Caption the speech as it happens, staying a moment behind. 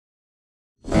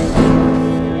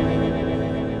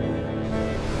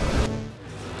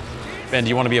Ben, do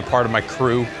you want to be a part of my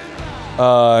crew?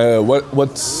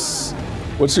 What's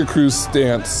your crew's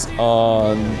stance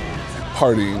on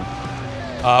partying?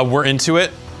 We're into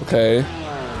it. Okay.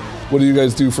 What do you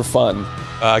guys do for fun?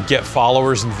 Get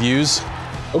followers and views.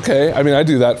 Okay, I mean, I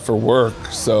do that for work,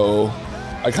 so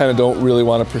I kind of don't really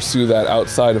want to pursue that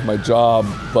outside of my job,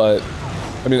 but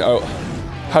I mean,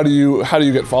 how do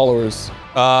you get followers?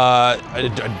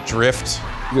 I drift.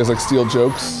 You guys like steal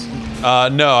jokes?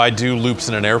 No, I do loops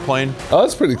in an airplane. Oh,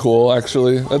 that's pretty cool,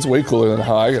 actually. That's way cooler than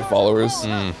how I get followers.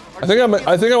 I think I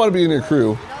want to be in your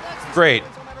crew. Great.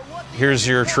 Here's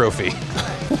your trophy.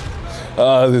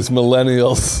 These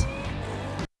millennials.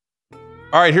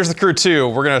 All right, here's the crew 2.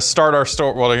 We're gonna start our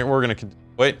story. Well, we're gonna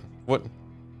wait. What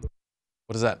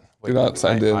is that? Wait, You're not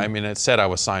signed in. I mean, it said I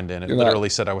was signed in. It literally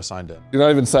said I was signed in. You're not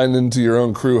even signed into your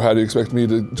own crew. How do you expect me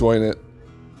to join it?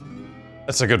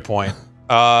 That's a good point.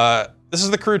 This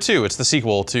is the crew 2. It's the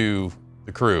sequel to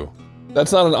the crew.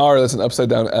 That's not an R. That's an upside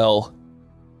down L.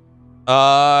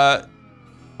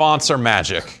 Fonts are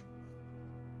magic.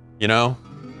 You know?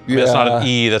 I mean, Yeah. it's not an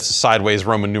E, that's a sideways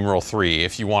Roman numeral 3,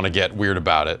 if you want to get weird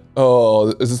about it. Oh,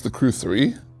 is this the crew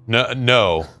 3?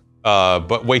 No.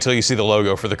 But wait till you see the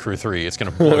logo for the crew 3. It's gonna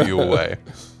blow you away.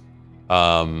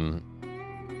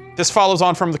 This follows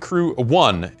on from the crew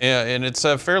 1, and it's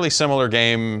a fairly similar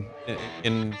game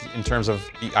in terms of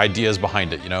the ideas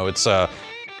behind it. You know, it's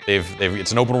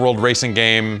it's an open world racing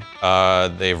game.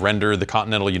 They've rendered the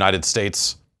continental United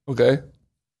States. Okay.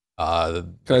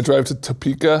 Can I drive to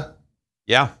Topeka?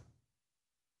 Yeah.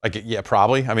 Yeah,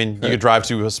 probably. I mean, you could drive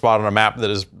to a spot on a map that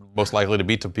is most likely to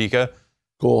be Topeka.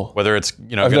 Cool. Whether it's,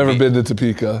 you know, I've never been to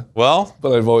Topeka. Well,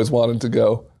 but I've always wanted to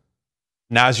go.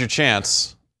 Now's your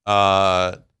chance.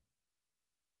 So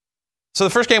the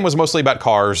first game was mostly about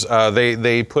cars.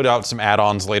 They put out some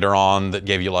add-ons later on that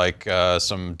gave you like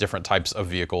some different types of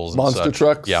vehicles. Monster and such.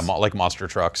 trucks? Yeah, like monster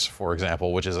trucks, for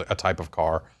example, which is a type of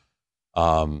car.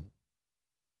 And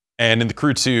in the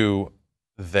Crew 2,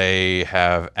 they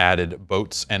have added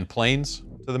boats and planes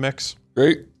to the mix.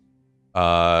 Great.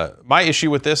 My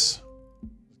issue with this,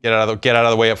 get out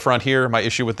of the way up front here. My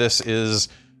issue with this is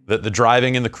that the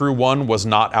driving in the Crew 1 was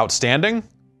not outstanding,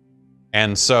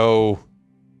 and so.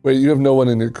 Wait, you have no one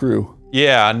in your crew?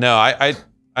 Yeah, no, I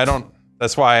don't.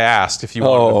 That's why I asked if you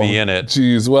wanted to be in it.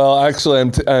 Geez, well, actually,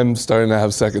 I'm starting to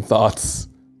have second thoughts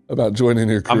about joining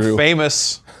your crew. I'm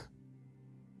famous.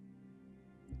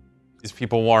 These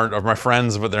people are my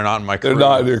friends, but they're not in my crew. They're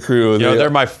not in your crew. You know, they're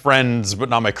my friends, but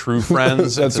not my crew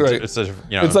friends. That's right. It's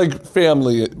like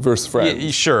family versus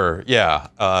friends. Sure, yeah,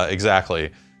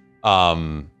 exactly.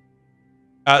 So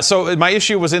my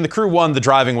issue was in the Crew 1, the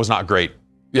driving was not great.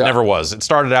 It never was. It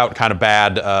started out kind of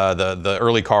bad. The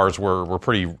early cars were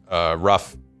pretty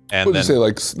rough. And what did you say,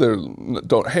 like, they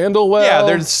don't handle well? Yeah,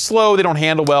 they're slow, they don't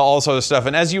handle well, all this other stuff.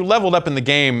 And as you leveled up in the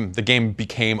game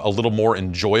became a little more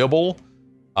enjoyable.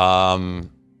 I've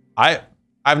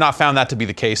not found that to be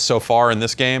the case so far in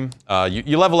this game.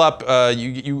 You level up,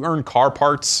 you earn car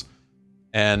parts,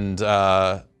 and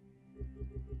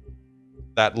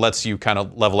that lets you kind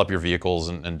of level up your vehicles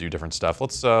and do different stuff.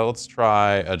 Let's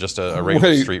try just a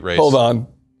regular street race. Hold on.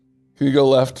 Can you go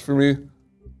left for me?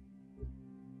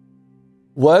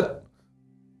 What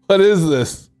is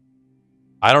this?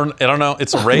 I don't know.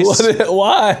 It's a race.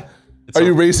 Why? Are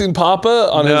you racing Papa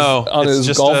on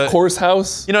his golf course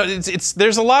house? You know,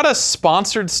 there's a lot of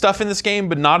sponsored stuff in this game,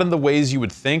 but not in the ways you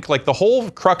would think. Like the whole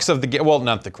crux of the game, well,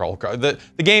 not the crux. The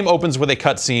game opens with a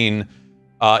cutscene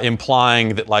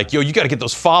implying that, like, yo, you got to get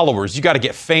those followers, you got to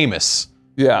get famous.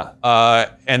 Yeah.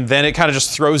 And then it kind of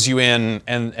just throws you in,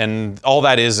 and all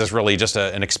that is really just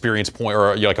an experience point,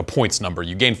 or like a points number.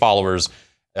 You gain followers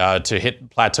to hit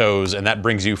plateaus, and that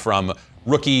brings you from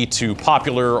rookie to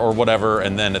popular or whatever,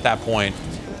 and then at that point,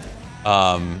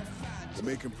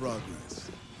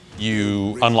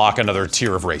 you unlock another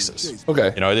tier of races.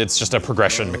 Okay. You know, it's just a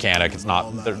progression mechanic. It's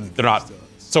not, they're not,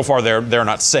 so far they're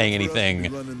not saying anything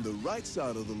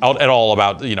at all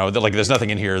about, you know, like there's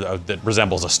nothing in here that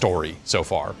resembles a story so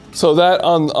far. So that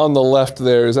on the left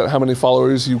there, is that how many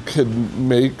followers you could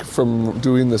make from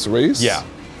doing this race? Yeah.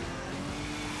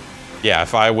 Yeah,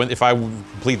 if I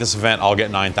complete this event, I'll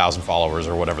get 9,000 followers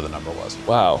or whatever the number was.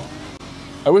 Wow.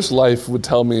 I wish life would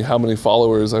tell me how many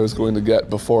followers I was going to get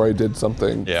before I did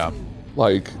something. Yeah.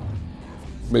 Like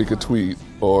make a tweet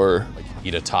or like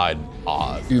eat a Tide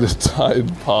Pod. Eat a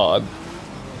Tide Pod.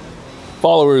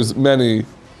 Followers many,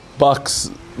 bucks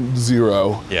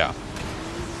 0. Yeah.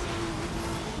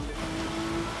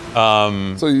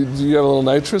 So do you have a little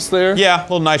nitrous there? Yeah, a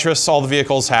little nitrous. All the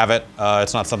vehicles have it.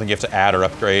 It's not something you have to add or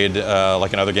upgrade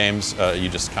like in other games. You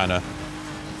just kind of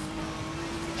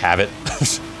have it.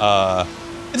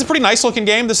 It's a pretty nice looking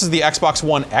game. This is the Xbox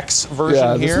One X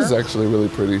version here. Yeah, this is actually really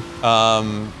pretty.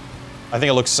 I think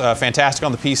it looks fantastic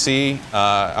on the PC.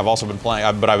 I've also been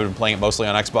playing, but I've been playing it mostly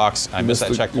on Xbox. I missed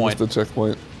that checkpoint. You missed the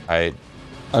checkpoint.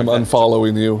 I'm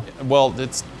unfollowing you. Well,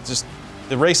 it's just,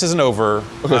 the race isn't over.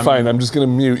 Okay, fine. I'm just gonna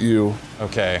mute you.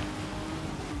 Okay.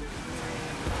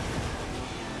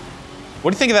 What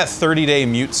do you think of that 30-day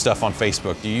mute stuff on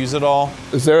Facebook? Do you use it all?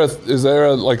 Is there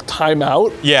a like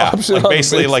timeout? Yeah, option like on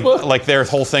basically Facebook? like their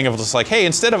whole thing of just like, hey,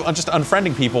 instead of just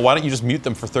unfriending people, why don't you just mute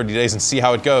them for 30 days and see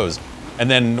how it goes? And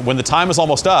then when the time is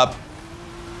almost up,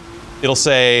 it'll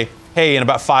say, hey, in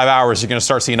about 5 hours, you're gonna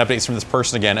start seeing updates from this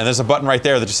person again. And there's a button right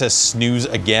there that just says snooze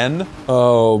again.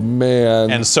 Oh man.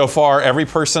 And so far, every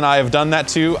person I have done that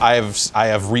to, I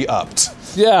have re-upped.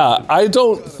 Yeah, I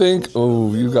don't think,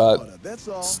 oh, you got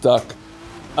stuck.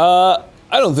 I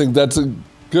don't think that's a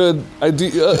good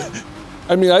idea.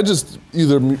 I mean, I just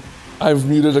I've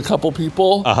muted a couple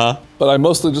people, but I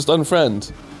mostly just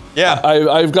unfriend. Yeah.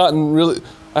 I've gotten really,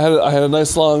 I had a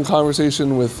nice long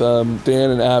conversation with Dan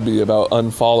and Abby about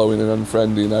unfollowing and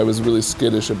unfriending. I was really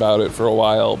skittish about it for a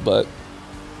while, but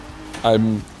I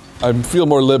feel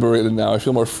more liberated now. I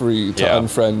feel more free to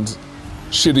unfriend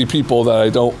shitty people that I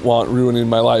don't want ruining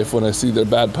my life when I see their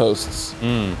bad posts.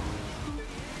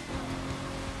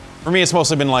 For me, it's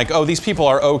mostly been like, oh, these people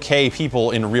are okay people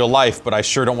in real life, but I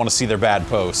sure don't want to see their bad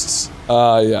posts.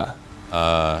 Yeah.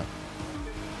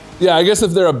 Yeah, I guess if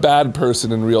they're a bad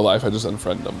person in real life, I just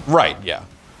unfriend them. Right, yeah.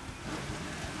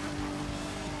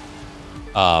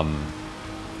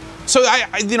 So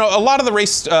you know, a lot of the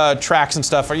race tracks and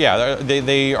stuff are, yeah,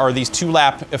 they are these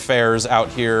 2-lap affairs out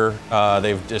here.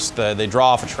 They draw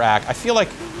off a track. I feel like,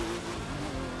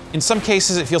 in some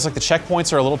cases, it feels like the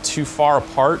checkpoints are a little too far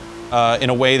apart. In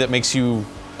a way that makes you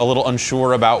a little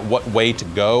unsure about what way to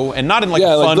go, and not in like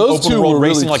fun open world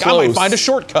racing, like I might find a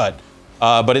shortcut,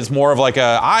 but it's more of like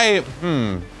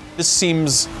this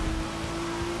seems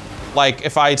like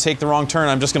if I take the wrong turn,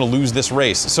 I'm just gonna lose this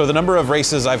race. So the number of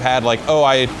races I've had, like, oh,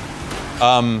 I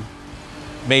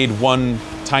made one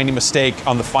tiny mistake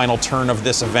on the final turn of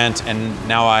this event, and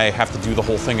now I have to do the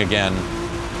whole thing again.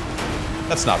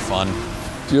 That's not fun.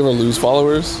 Do you ever lose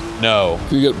followers? No.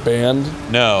 Do you get banned?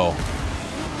 No.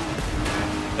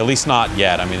 At least not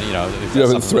yet. I mean, you know, if you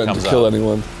haven't threatened to kill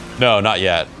anyone. No, not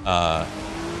yet. Oh,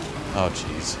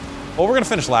 jeez. Well, we're gonna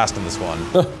finish last in this one.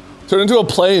 Turn into a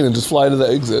plane and just fly to the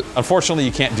exit. Unfortunately,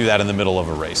 you can't do that in the middle of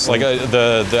a race. Like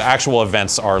the actual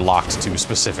events are locked to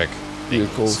specific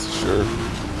vehicles. Sure. You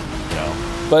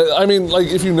know. But I mean, like,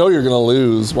 if you know you're gonna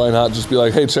lose, why not just be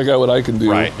like, hey, check out what I can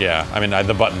do? Right. Yeah. I mean,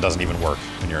 the button doesn't even work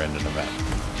when you're in an event.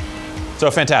 So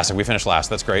fantastic, we finished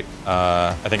last, that's great.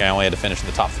 I think I only had to finish in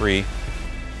the top 3.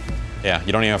 Yeah,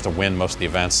 you don't even have to win most of the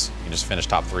events. You can just finish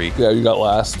top 3. Yeah, you got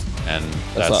last. And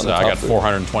that's I got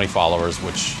 420 followers,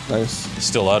 which nice. Is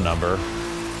still a number.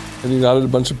 And you got a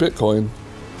bunch of Bitcoin.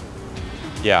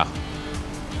 Yeah.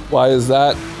 Why is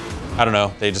that? I don't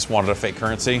know, they just wanted a fake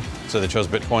currency, so they chose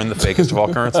Bitcoin, the fakest of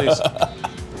all currencies. Is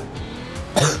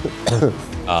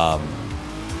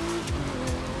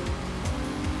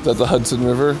that the Hudson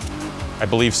River? I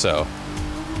believe so.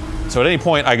 So at any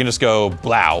point, I can just go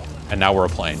blow, and now we're a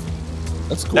plane.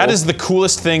 That's cool. That is the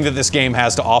coolest thing that this game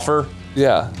has to offer.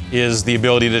 Yeah. Is the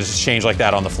ability to just change like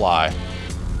that on the fly.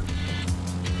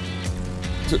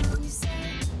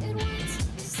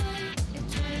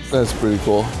 That's pretty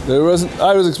cool. I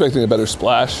was expecting a better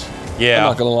splash. Yeah. I'm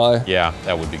not gonna lie. Yeah,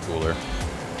 that would be cooler.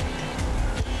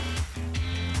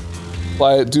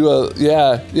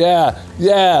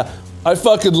 Yeah. I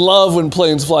fucking love when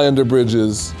planes fly under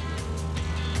bridges.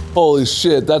 Holy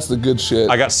shit, that's the good shit.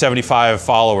 I got 75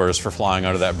 followers for flying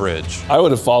under that bridge. I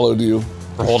would have followed you.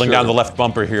 For holding down the left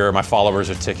bumper here, my followers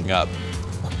are ticking up.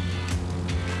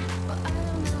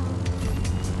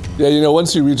 Yeah, you know,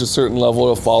 once you reach a certain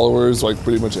level of followers, like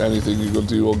pretty much anything you go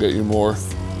do will get you more.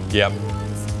 Yep.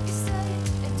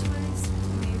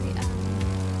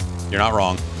 You're not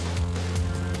wrong.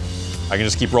 I can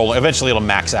just keep rolling. Eventually it'll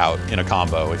max out in a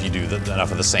combo if you do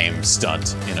enough of the same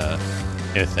stunt in a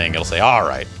thing. It'll say, all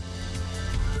right.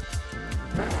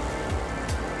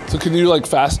 So can you like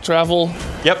fast travel?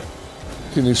 Yep.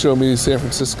 Can you show me San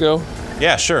Francisco?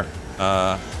 Yeah, sure.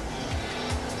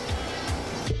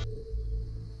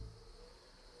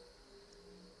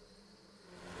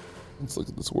 Let's look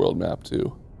at this world map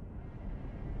too.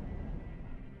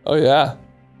 Oh yeah.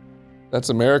 That's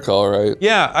America, all right.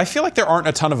 Yeah, I feel like there aren't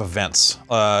a ton of events.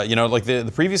 You know, like the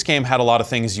previous game had a lot of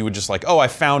things you would just like, oh, I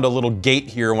found a little gate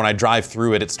here. When I drive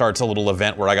through it, it starts a little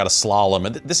event where I got to slalom.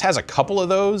 And this has a couple of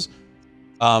those.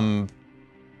 But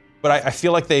I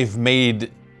feel like they've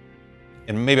made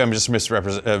and maybe I'm just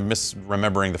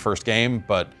misremembering the first game,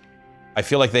 but I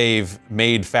feel like they've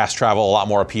made fast travel a lot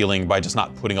more appealing by just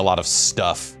not putting a lot of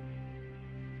stuff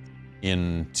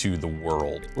into the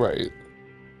world. Right.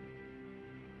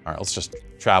 All right, let's just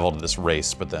travel to this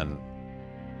race, but then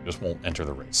we just won't enter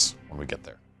the race when we get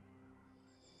there.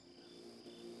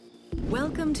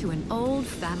 Welcome to an old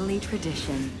family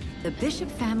tradition, the Bishop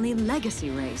Family Legacy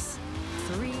Race.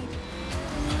 3.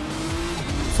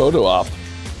 Photo op.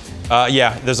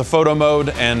 Yeah, there's a photo mode,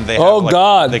 and they Oh, have,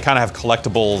 God. they kind of have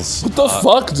collectibles. What the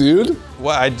fuck, dude?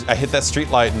 Well, I hit that street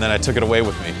light, and then I took it away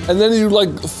with me. And then you like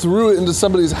threw it into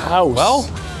somebody's house. Well,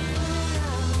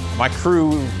 my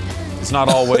crew is not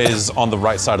always on the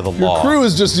right side of the law. Your crew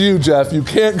is just you, Jeff. You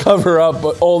can't cover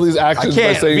up all these I actions by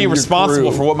can't saying be your responsible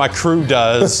crew. for what my crew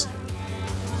does.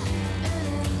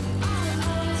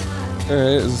 All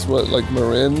right, is this what, like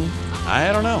Marin?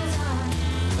 I don't know.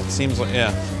 That seems like,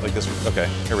 yeah, like this. Okay,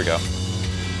 here we go.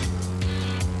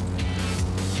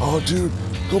 Oh, dude,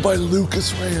 go by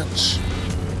Lucas Ranch.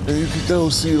 And you could go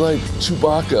see, like,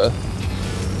 Chewbacca.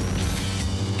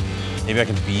 Maybe I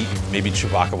can beat, maybe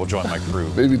Chewbacca will join my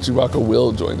crew. Maybe Chewbacca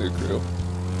will join your crew.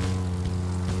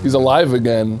 He's alive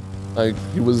again. Like,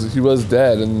 he was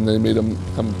dead, and they made him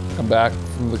come back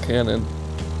from the cannon.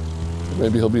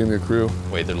 Maybe he'll be in your crew.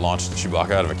 Wait, they launched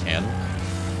Chewbacca out of a can?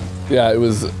 Yeah, it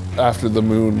was after the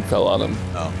moon fell on him.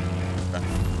 Oh, okay.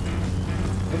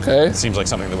 Okay. It seems like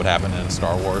something that would happen in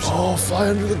Star Wars. Oh, fly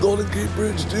under the Golden Gate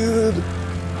Bridge, dude.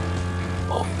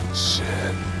 Oh, shit.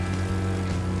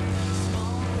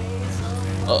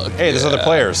 Hey, there's other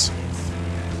players.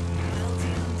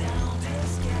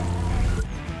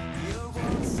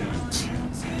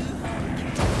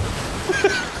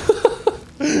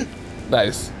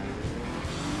 Nice.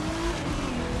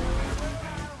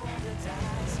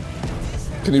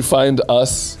 Can you find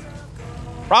us?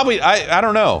 Probably, I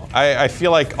don't know. I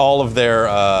feel like all of their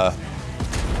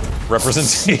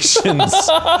representations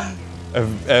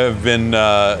have been, you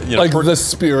know, Like the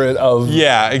spirit of...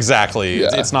 yeah, exactly. Yeah.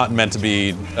 It's not meant to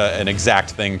be an exact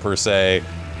thing per se.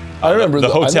 I remember The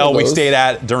I know hotel we those. stayed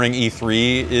at during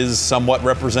E3 is somewhat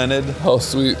represented. Oh,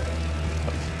 sweet.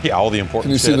 Yeah, all the important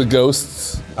Can you shit. see the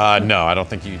ghosts? No, I don't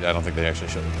think they actually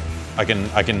should. I can.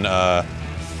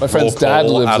 My friend's roll dad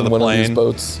coal lives out of in the one of these plane.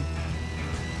 boats.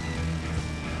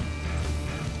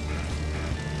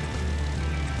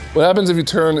 What happens if you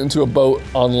turn into a boat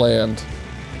on land?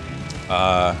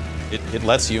 It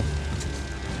lets you.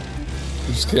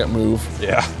 You just can't move.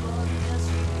 Yeah.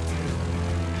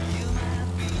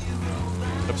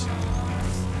 Oops.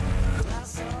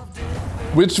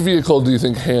 Which vehicle do you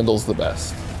think handles the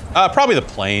best? Probably the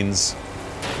planes.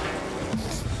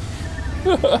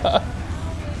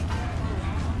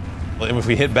 Well, if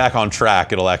we hit back on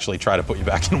track, it'll actually try to put you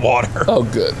back in water. Oh,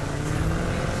 good.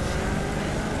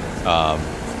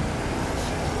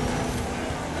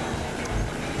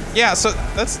 Yeah, so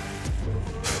that's...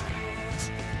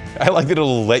 I like that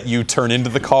it'll let you turn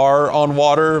into the car on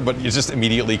water, but it just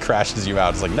immediately crashes you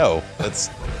out. It's like, no,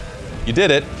 that's... You did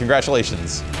it.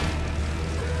 Congratulations.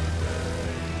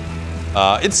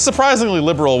 It's surprisingly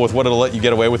liberal with what it'll let you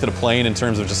get away with in a plane in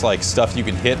terms of just like stuff you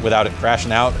can hit without it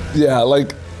crashing out. Yeah,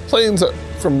 like planes,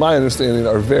 from my understanding,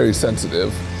 are very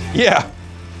sensitive. Yeah.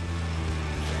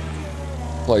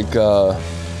 Like,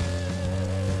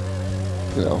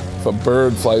 you know, if a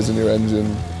bird flies in your engine,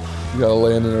 you gotta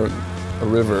land in a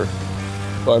river.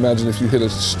 So I imagine if you hit a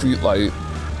street light,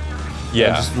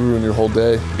 Yeah. just ruin your whole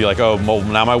day. Be like, oh, well,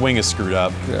 now my wing is screwed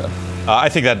up. Yeah. I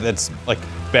think that's like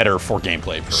better for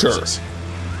gameplay purposes. Sure.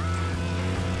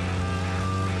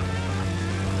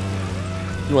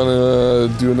 You wanna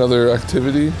do another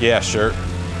activity? Yeah, sure.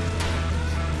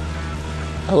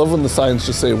 I love when the signs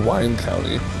just say Wine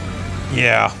County.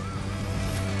 Yeah.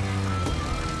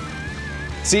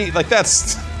 See, like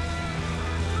that's...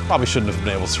 Probably shouldn't have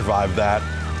been able to survive that.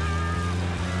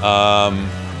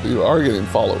 You are getting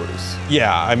followers.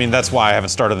 Yeah, I mean, that's why I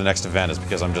haven't started the next event, is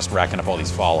because I'm just racking up all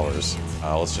these followers.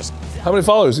 Let's just... How many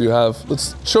followers do you have?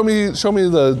 Let's show me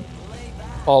the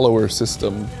follower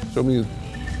system. Show me.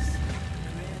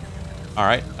 All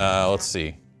right, let's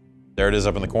see. There it is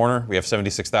up in the corner. We have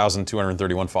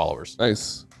 76,231 followers.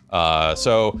 Nice.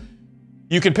 So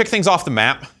you can pick things off the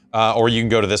map, or you can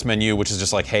go to this menu, which is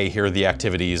just like, hey, here are the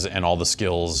activities and all the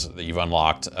skills that you've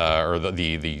unlocked, or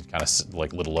the kind of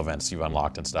like little events you've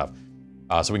unlocked and stuff.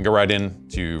 So we can go right in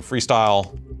to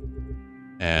freestyle,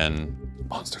 and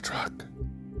Monster truck.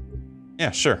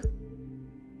 yeah, sure.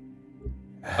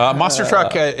 Monster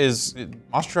truck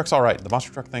Monster truck's all right. The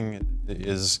monster truck thing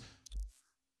is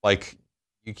like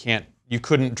you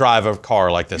couldn't drive a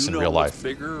car like this in real life.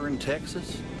 Bigger in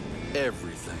Texas?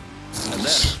 Everything. And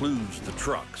that includes the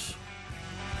trucks.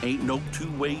 Ain't no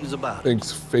two ways about it.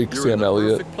 Thanks, fake You're Sam in the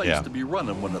Elliott. perfect place Yeah. to be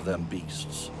running one of them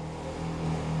beasts.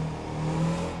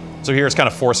 So here it's kind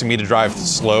of forcing me to drive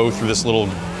slow through this little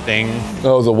thing.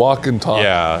 Oh, the walk and talk.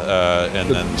 Yeah, and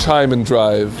The then chime and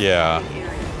drive. yeah,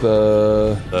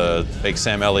 The fake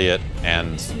Sam Elliott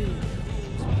and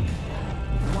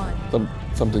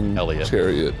something Elliott.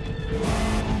 chariot.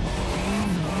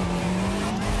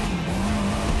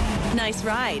 Nice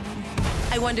ride.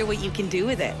 I wonder what you can do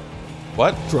with it.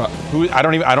 what? Dri- Who? I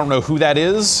don't know who that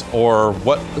is or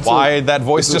what. Why that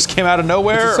voice it's a- just came out of It's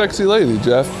nowhere. a sexy lady,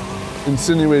 Jeff.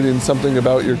 Insinuating something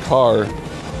about your car.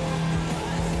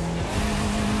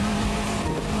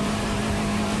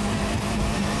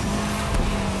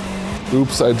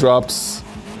 Oops, I dropped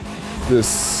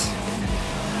this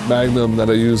Magnum that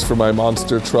I use for my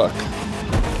monster truck.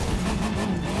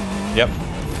 Yep.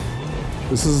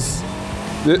 Is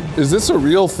this a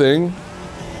real thing?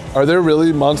 Are there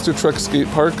really monster truck skate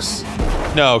parks?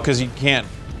 No, because you can't.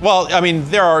 Well, I mean,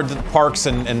 there are the parks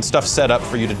and stuff set up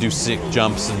for you to do sick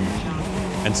jumps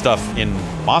and stuff in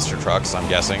monster trucks. I'm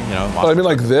guessing, you know. But I mean,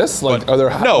 like this? Like, are there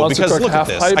no? monster Because truck look at half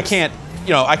this. pipes? I can't. You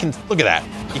know, I can look at that.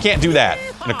 You can't do that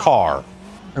in a car.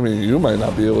 I mean, you might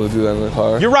not be able to do that in a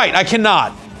car. You're right. I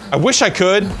cannot. I wish I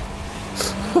could.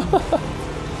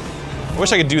 I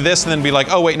wish I could do this and then be like,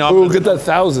 oh wait, no. Ooh, get that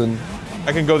 1,000.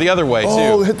 I can go the other way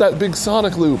Oh, too. hit that big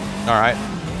Sonic loop. All right.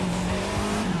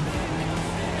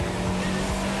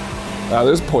 Ah,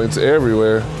 there's points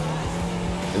everywhere.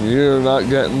 And you're not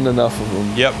getting enough of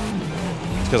them. Yep.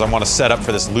 Because I want to set up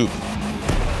for this loop.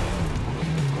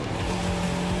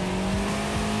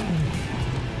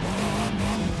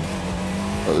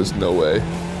 Oh, there's no way.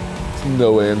 There's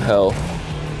no way in hell.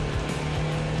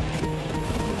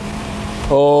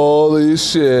 Holy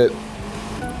shit.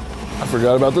 I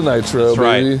forgot about the nitro, That's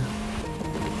right. baby.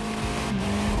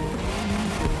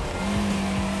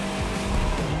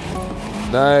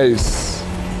 Nice.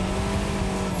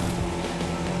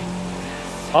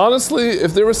 Honestly,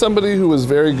 if there was somebody who was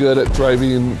very good at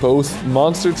driving both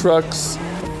monster trucks,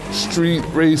 street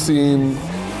racing,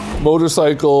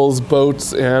 motorcycles,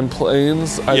 boats, and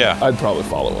planes, I'd probably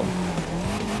follow him.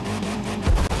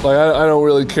 Like, I don't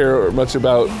really care much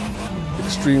about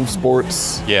extreme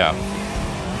sports, Yeah.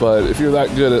 but if you're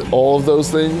that good at all of those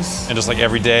things, And just like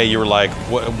every day, you were like,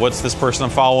 "What's this person I'm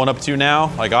following up to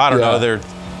now?" Like, I don't Yeah. know.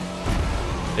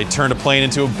 They turned a plane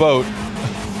into a boat.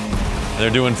 And they're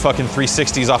doing fucking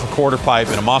 360s off a quarter pipe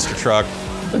in a monster truck.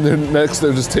 and then next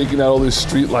they're just taking out all these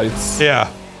street lights. Yeah.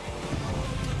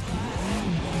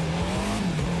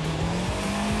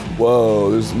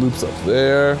 Whoa, there's loops up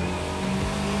there.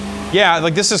 Yeah,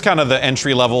 like this is kind of the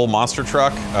entry level monster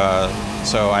truck.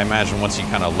 So I imagine once you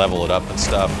kind of level it up and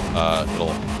stuff,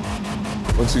 it'll.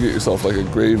 Once you get yourself like a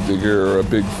Gravedigger or a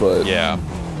Bigfoot. Yeah.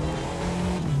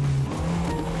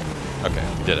 Okay,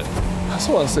 we did it. I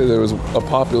also want to say there was a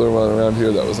popular one around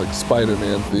here that was like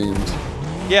Spider-Man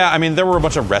themed. Yeah, I mean, there were a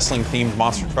bunch of wrestling themed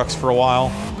monster trucks for a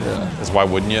while. Yeah. Because why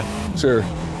wouldn't you? Sure.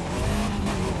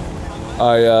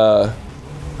 I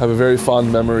have a very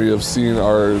fond memory of seeing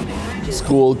our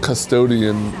school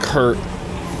custodian, Kurt,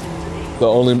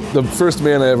 the first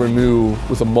man I ever knew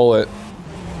with a mullet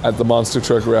at the monster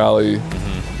truck rally,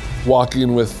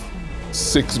 walking with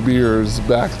 6 beers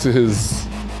back to his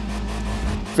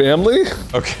family.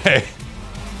 Okay.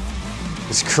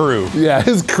 His crew. Yeah,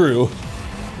 his crew.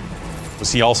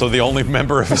 Was he also the only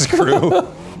member of his crew?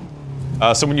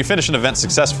 So when you finish an event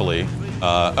successfully,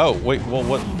 oh, wait, well,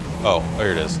 what? Oh,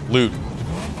 there it is. Loot.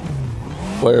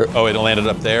 Where? Oh, it landed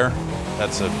up there?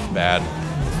 That's a bad.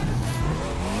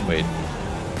 Wait.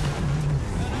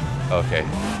 Okay.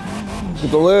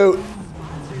 Get the loot.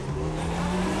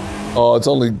 Oh, it's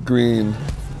only green.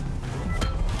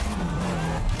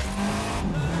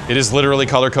 It is literally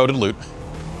color-coded loot.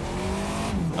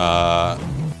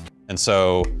 And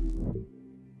so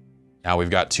now we've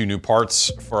got 2 new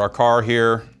parts for our car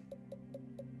here.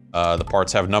 The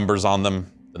parts have numbers on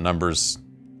them. The numbers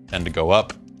tend to go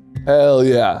up. Hell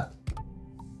yeah.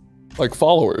 Like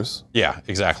followers. Yeah,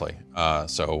 exactly.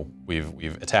 So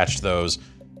we've attached those.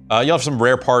 You'll have some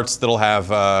rare parts that'll have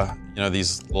you know,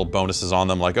 these little bonuses on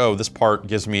them, like, oh, this part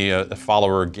gives me a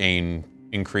follower gain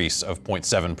increase of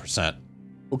 0.7%.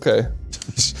 Okay.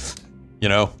 You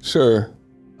know? Sure.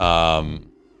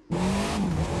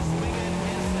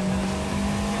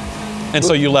 And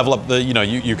so you level up the, you know,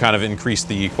 you kind of increase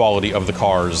the quality of the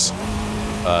cars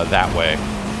that way.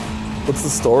 What's the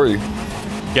story?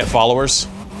 Get followers.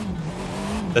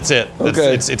 That's it.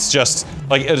 Okay. It's just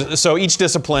like, so each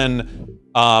discipline,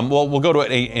 well, we'll go to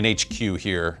an HQ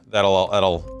here.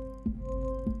 That'll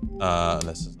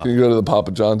This is not, Can you go to the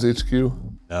Papa John's HQ?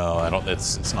 no, I don't.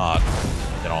 It's not.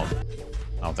 They don't.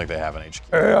 I don't think they have an HQ.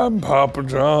 Hey, I'm Papa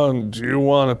John. Do you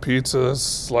want a pizza that's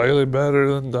slightly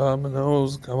better than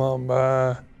Domino's? Come on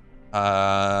by.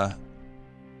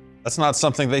 That's not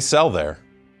something they sell there.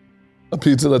 A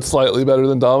pizza that's slightly better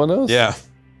than Domino's? Yeah.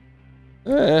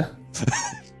 Eh.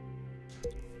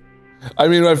 I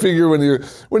mean, I figure when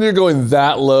you're going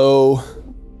that low,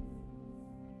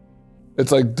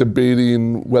 it's like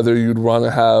debating whether you'd want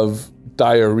to have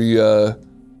diarrhea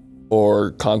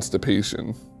or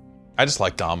constipation. I just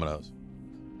like Domino's.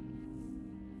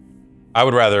 I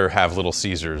would rather have Little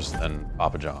Caesars than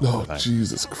Papa John's. Oh,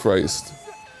 Jesus Christ.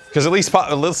 Because at least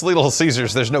Little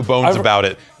Caesars, there's no bones about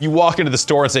it. You walk into the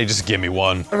store and say, just give me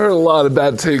one. I've heard a lot of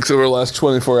bad takes over the last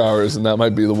 24 hours, and that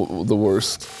might be the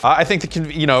worst. I think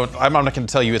I'm not going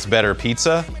to tell you it's better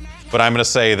pizza, but I'm going to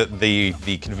say that the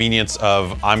convenience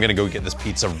of I'm going to go get this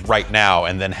pizza right now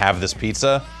and then have this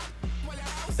pizza,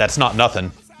 that's not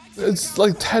nothing. It's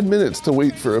like 10 minutes to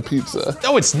wait for a pizza.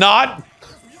 No, it's not. It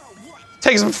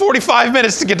takes me 45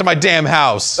 minutes to get to my damn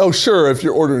house. Oh, sure, if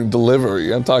you're ordering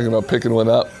delivery. I'm talking about picking one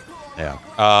up. Yeah.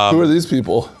 Who are these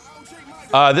people?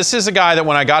 This is a guy that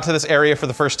when I got to this area for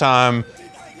the first time,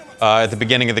 at the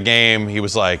beginning of the game, he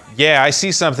was like, yeah, I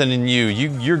see something in you.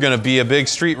 You're gonna be a big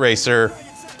street racer.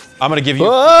 I'm gonna give you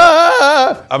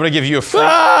a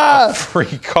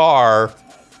free car.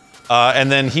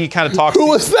 And then he kind of talks. Who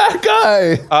was that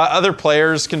guy? Other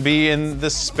players can be in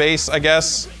this space, I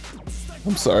guess.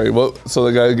 I'm sorry, what? So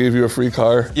the guy gave you a free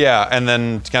car? Yeah, and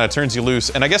then kind of turns you loose.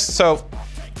 And I guess so.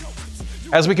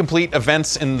 As we complete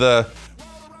events in the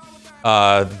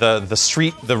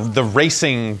street, the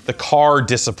racing, the car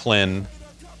discipline,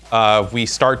 we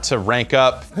start to rank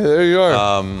up. Hey, there you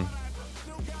are.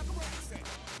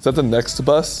 Is that the next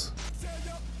bus?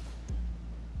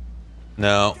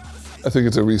 No. I think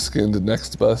it's a reskinned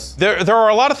next bus. There are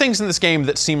a lot of things in this game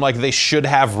that seem like they should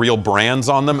have real brands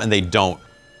on them, and they don't.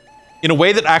 In a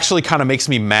way that actually kind of makes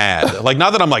me mad. Like,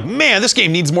 not that I'm like, man, this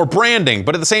game needs more branding,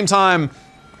 but at the same time,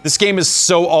 this game is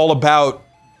so all about,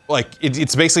 like,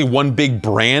 it's basically one big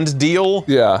brand deal.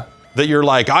 Yeah. That you're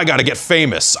like, I gotta get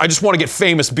famous. I just want to get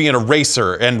famous being a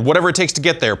racer, and whatever it takes to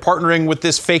get there. Partnering with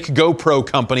this fake GoPro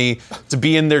company to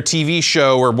be in their TV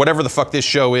show or whatever the fuck this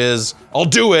show is, I'll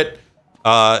do it.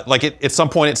 Like, at some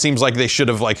point, it seems like they should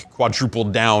have, like,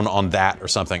 quadrupled down on that or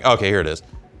something. Okay, here it is.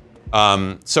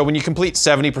 So when you complete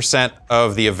 70%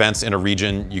 of the events in a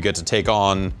region, you get to take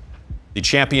on the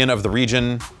champion of the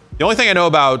region. The only thing I know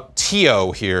about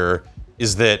Tio here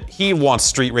is that he wants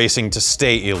street racing to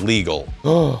stay illegal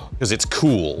because it's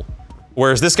cool.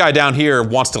 Whereas this guy down here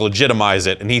wants to legitimize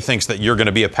it, and he thinks that you're going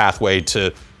to be a pathway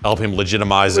to help him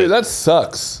legitimize it. That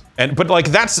sucks. But like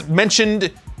that's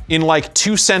mentioned in like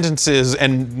 2 sentences,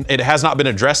 and it has not been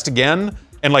addressed again.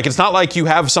 And like, it's not like you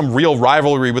have some real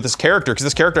rivalry with this character, because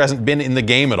this character hasn't been in the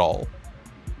game at all.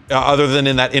 Other than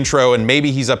in that intro, and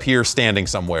maybe he's up here standing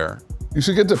somewhere. You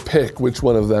should get to pick which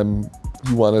one of them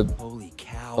you want to Holy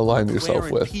cow. align yourself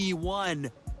McLaren with.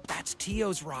 P1. That's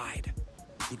Tio's ride.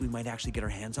 Think we might actually get our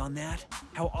hands on that?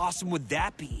 How awesome would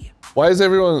that be? Why does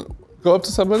everyone go up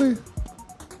to somebody?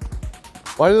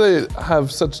 Why do they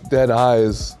have such dead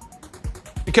eyes?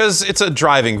 Because it's a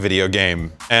driving video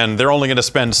game, and they're only going to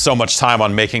spend so much time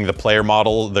on making the player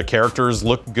model, the characters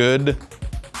look good,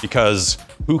 because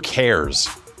who cares?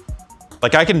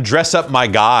 Like, I can dress up my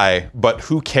guy, but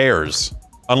who cares?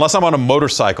 Unless I'm on a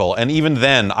motorcycle, and even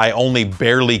then, I only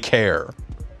barely care.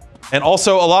 And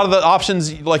also, a lot of the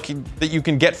options like that you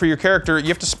can get for your character, you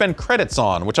have to spend credits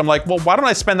on, which I'm like, well, why don't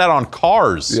I spend that on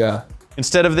cars? Yeah.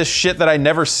 Instead of this shit that I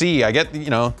never see. I get, you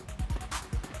know,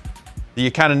 you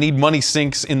kind of need money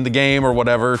sinks in the game or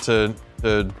whatever to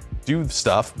do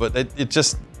stuff, but it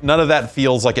just, none of that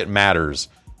feels like it matters.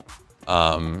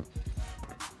 What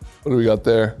do we got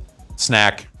there?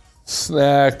 Snack.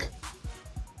 Snack.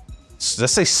 Does that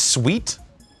say sweet?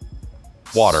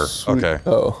 Water. Sweet. Okay.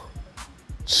 Oh.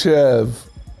 Cherry?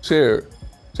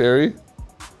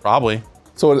 Probably.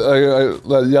 So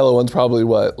that yellow one's probably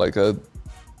what? Like a...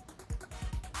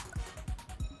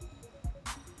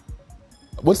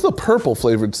 What's the purple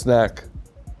flavored snack?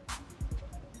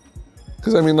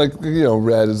 Because I mean, like, you know,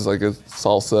 red is like a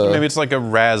salsa. Maybe it's like a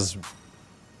raspberry.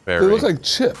 They look like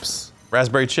chips.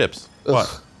 Raspberry chips. Ugh.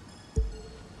 What?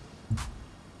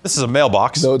 This is a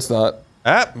mailbox. No, it's not.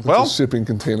 Ah, well. It's a shipping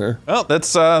container. Well,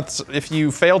 that's if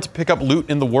you fail to pick up loot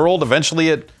in the world, eventually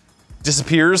it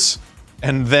disappears,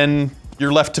 and then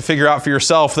you're left to figure out for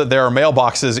yourself that there are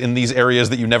mailboxes in these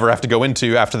areas that you never have to go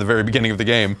into after the very beginning of the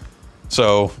game.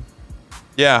 So,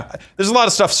 Yeah, there's a lot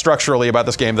of stuff structurally about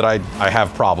this game that I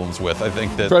have problems with. I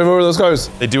think that Drive over those cars.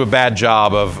 they do a bad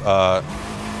job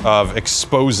of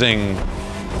exposing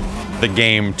the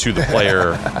game to the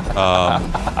player.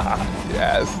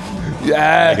 Yes.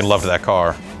 Yes. Making love to that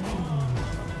car.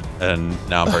 And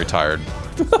now I'm very tired.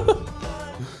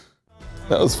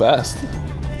 That was fast.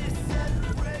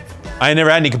 I never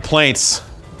had any complaints.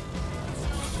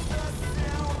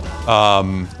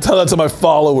 Tell that to my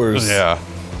followers. Yeah.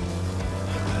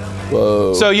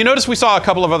 Whoa. So you notice we saw a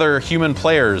couple of other human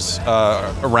players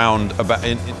around about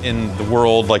in the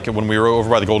world, like when we were over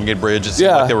by the Golden Gate Bridge. It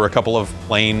seemed like there were a couple of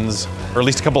planes, or at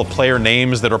least a couple of player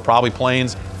names that are probably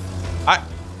planes.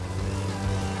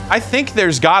 I think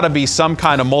there's got to be some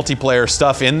kind of multiplayer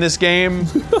stuff in this game,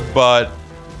 but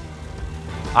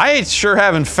I sure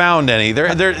haven't found any.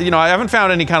 You know, I haven't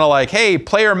found any kind of like, hey,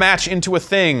 player match into a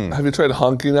thing. Have you tried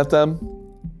honking at them?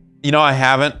 You know, I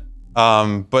haven't,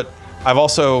 but I've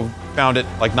also found it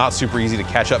like not super easy to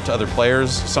catch up to other players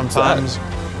sometimes.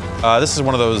 This is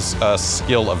one of those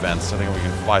skill events. I think we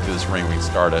can fly through this ring. We can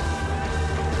start it.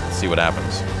 Let's see what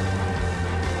happens.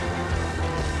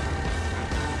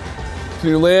 Can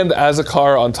you land as a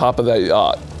car on top of that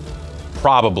yacht?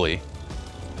 Probably.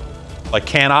 Like,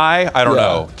 can I? I don't Yeah.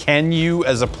 know. Can you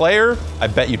as a player? I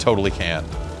bet you totally can.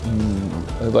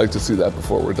 I'd like to see that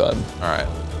before we're done. All right.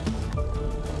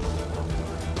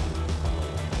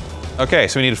 Okay,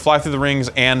 so we need to fly through the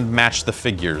rings and match the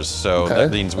figures. So Okay,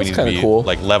 that means we that's need to kinda be cool.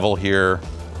 like level here.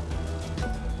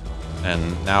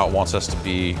 And now it wants us to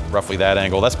be roughly that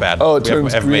angle. That's bad. Oh, it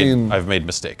turns green. I've made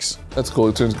mistakes. That's cool.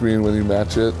 It turns green when you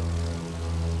match it.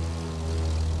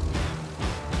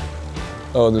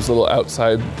 Oh, and there's little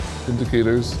outside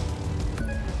indicators.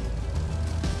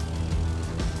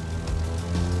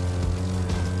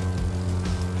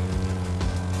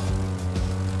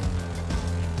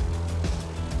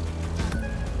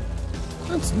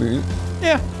 That's neat.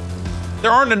 Yeah.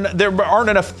 There aren't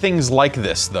enough things like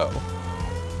this though.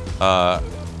 I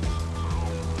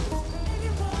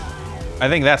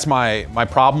think that's my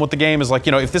problem with the game is like,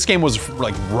 you know, if this game was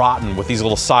like rotten with these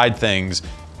little side things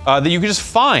that you could just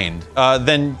find,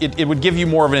 then it would give you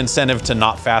more of an incentive to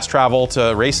not fast travel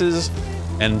to races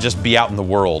and just be out in the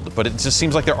world. But it just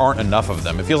seems like there aren't enough of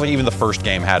them. It feels like even the first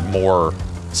game had more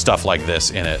stuff like this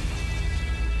in it.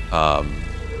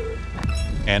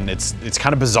 And it's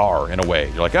kind of bizarre in a way.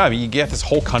 You're like, oh, you get this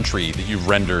whole country that you've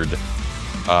rendered,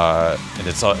 and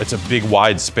it's a big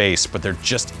wide space, but there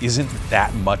just isn't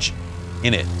that much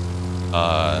in it,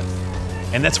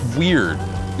 and that's weird.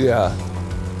 Yeah.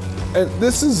 And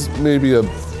this is maybe a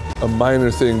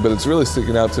minor thing, but it's really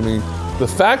sticking out to me. The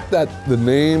fact that the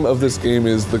name of this game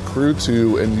is The Crew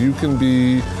 2, and you've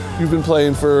been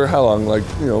playing for how long? Like,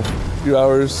 you know, a few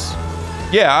hours?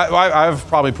 Yeah, I've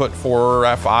probably put 4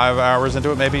 or 5 hours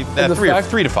into it, maybe.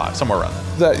 Three to five, somewhere around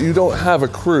there. That you don't have a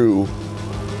crew.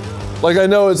 Like, I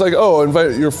know it's like, oh,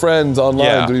 invite your friends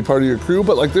online to be part of your crew,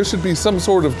 but like there should be some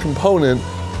sort of component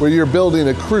where you're building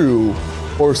a crew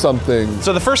or something.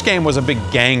 So the first game was a big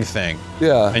gang thing.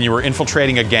 Yeah. And you were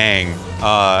infiltrating a gang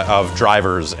of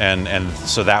drivers, and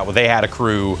so that they had a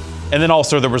crew. And then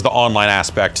also there was the online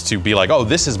aspect to be like, oh,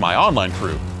 this is my online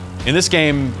crew. In this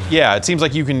game, yeah, it seems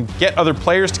like you can get other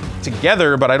players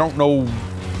together, but I don't know.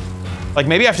 Like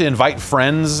maybe I have to invite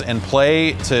friends and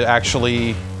play to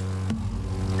actually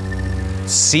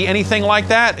see anything like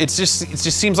that. It just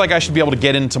seems like I should be able to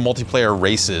get into multiplayer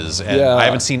races, and I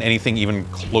haven't seen anything even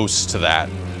close to that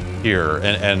here.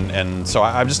 And so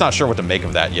I'm just not sure what to make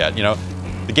of that yet. You know,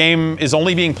 the game is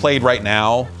only being played right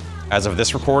now, as of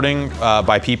this recording,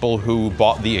 by people who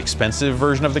bought the expensive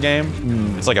version of the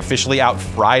game. It's like officially out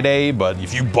Friday, but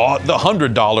if you bought the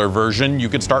 $100 version, you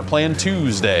could start playing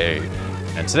Tuesday.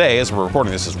 And today, as we're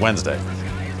recording this, is Wednesday.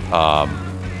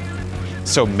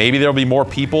 So maybe there'll be more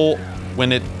people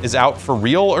when it is out for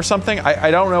real or something.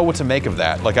 I don't know what to make of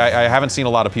that. Like I haven't seen a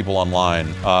lot of people online.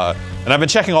 And I've been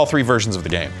checking all 3 versions of the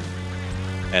game.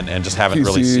 And just haven't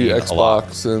really PC, seen a lot.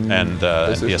 Xbox, and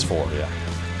PS4,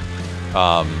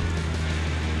 yeah.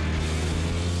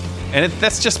 And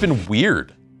that's just been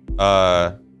weird.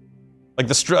 Like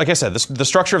I said, the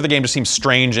structure of the game just seems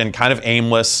strange and kind of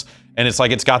aimless. And it's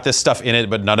like it's got this stuff in it,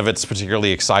 but none of it's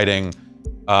particularly exciting.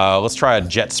 Let's try a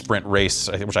jet sprint race,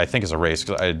 which I think is a race,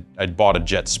 because I bought a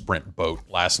jet sprint boat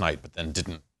last night, but then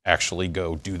didn't actually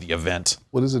go do the event.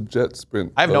 What is a jet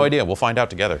sprint? I have no idea. We'll find out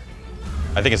together.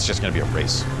 I think it's just going to be a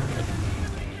race.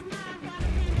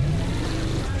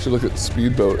 Should look at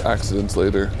speedboat accidents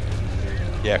later.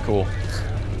 Yeah, cool.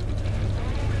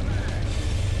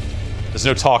 There's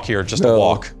no talk here, just a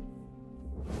walk.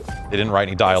 They didn't write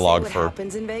any dialogue what for.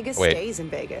 happens in Vegas Wait. stays in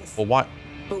Vegas. Well, why?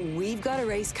 But we've got a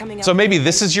race coming up. So maybe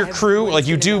this is your crew. Like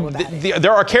you do,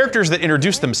 there are characters that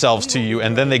introduce themselves to you,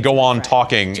 and then they go on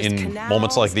talking in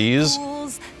moments like these.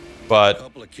 But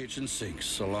Couple of kitchen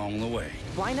sinks along the way.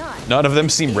 Why not? none of them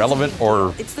seem relevant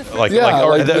or like, Yeah,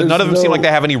 like, none of them seem no- like they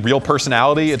have any real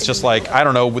personality. It's just like, I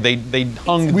don't know, they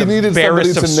hung We the needed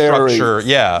barest of somebody to narrate. structure.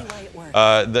 Yeah.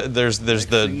 There's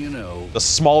the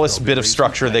smallest bit of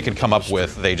structure they could come up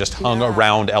with. They just hung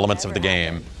around elements of the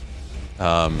game.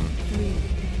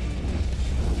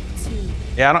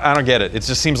 Yeah, I don't get it. It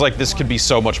just seems like this could be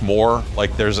so much more.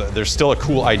 Like there's still a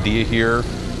cool idea here.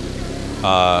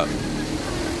 But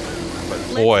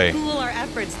boy. Let's pool our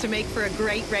efforts to make for a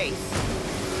great race.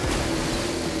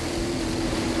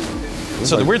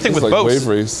 So the weird thing with like boats, Wave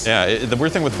Race. yeah, the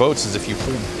weird thing with boats is if you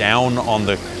hold down on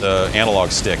the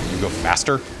analog stick, you go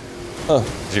faster. Huh.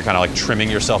 So you're kind of like trimming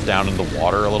yourself down in the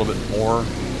water a little bit more.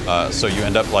 So you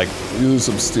end up like, You lose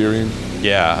some steering.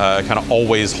 yeah, kind of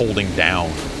always holding down.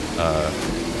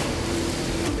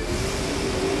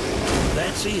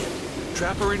 That's it.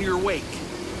 Trap her in your wake.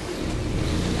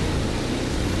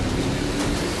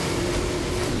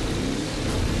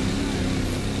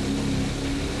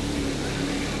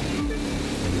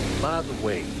 By the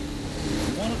way,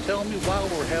 you want to tell me why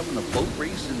we're having a boat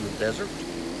race in the desert?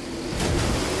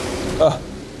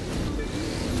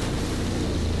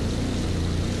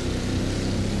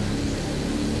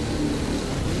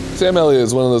 Sam Elliott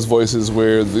is one of those voices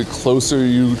where the closer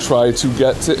you try to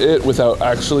get to it without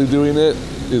actually doing it,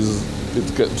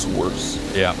 it gets worse.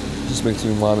 Yeah. It just makes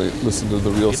me want to listen to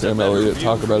the real It's a Sam better Elliott view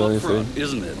talk from about up anything. front,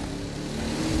 isn't it?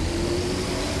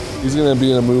 He's going to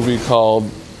be in a movie called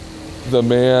The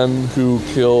Man Who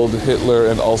Killed Hitler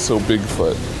and Also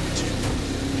Bigfoot.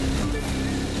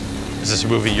 Is this a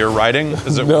movie you're writing?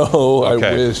 Is it? No, Okay.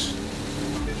 I wish.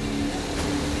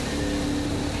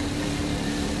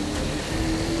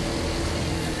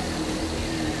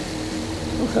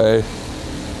 Okay.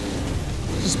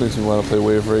 Just makes me want to play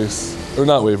Wave Race. Or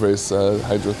not Wave Race,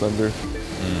 Hydro Thunder.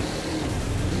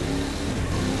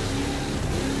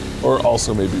 Or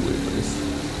also maybe Wave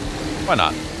Race. Why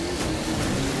not?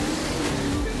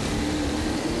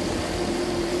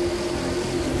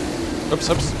 Oops,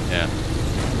 oops. Yeah.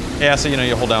 Yeah, so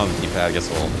you hold down on the keypad, it gets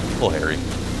a little hairy.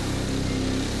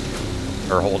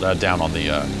 Or hold down on the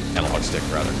analog stick,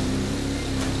 rather.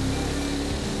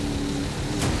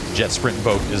 Jet Sprint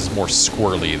boat is more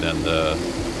squirrely than the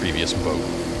previous boat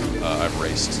I've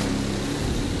raced.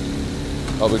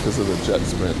 All because of the Jet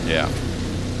Sprint. Yeah.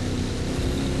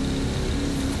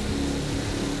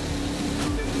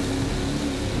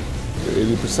 You're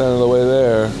 80% of the way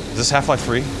there. Is this Half-Life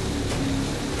 3?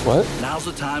 What? Now's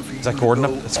the time for you Is that to Gordon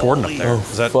go up? It's Gordon all up there. in.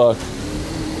 Is that? Fuck.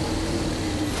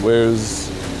 Where's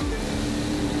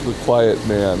the quiet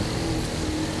man?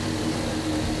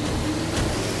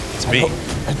 It's me.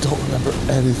 I don't remember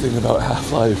anything about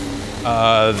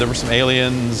Half-Life. There were some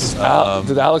aliens.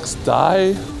 Did Alex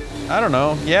die? I don't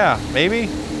know. Yeah, maybe.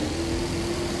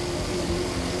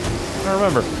 I don't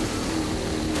remember.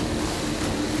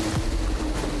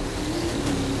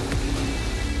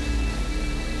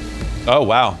 Oh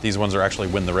wow, these ones are actually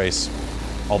win the race.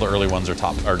 All the early ones are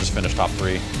just finished top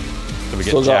 3. So we get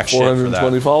Still got jack shit for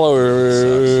 420 that.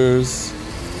 followers.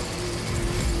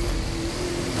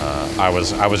 I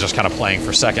was just kind of playing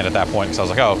for second at that point because I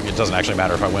was like, oh, it doesn't actually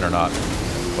matter if I win or not.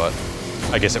 But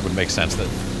I guess it would make sense that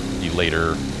the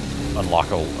later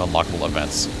unlockable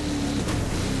events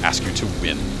ask you to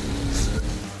win.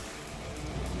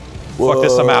 Fuck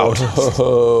this, I'm out.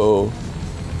 Whoa.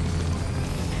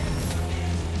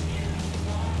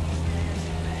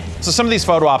 So some of these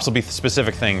photo ops will be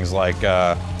specific things like,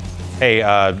 hey,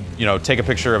 take a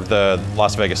picture of the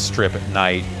Las Vegas Strip at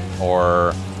night,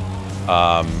 or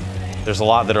there's a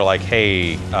lot that are like,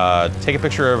 hey, take a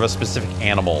picture of a specific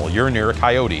animal. You're near a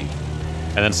coyote.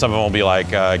 And then some of them will be like,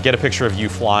 get a picture of you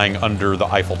flying under the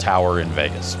Eiffel Tower in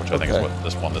Vegas, which I think is Okay. what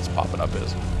this one that's popping up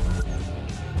is.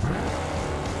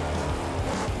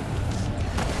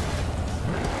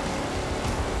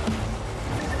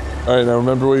 All right, now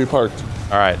remember where you parked.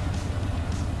 All right.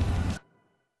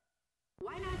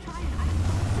 Why not try an ice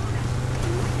cold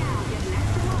soda? Right now, get an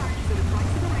extra large for the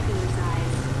price of the regular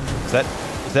size.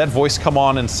 Does that voice come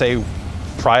on and say,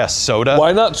 try a soda?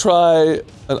 Why not try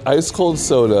an ice cold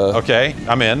soda? Okay,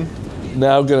 I'm in.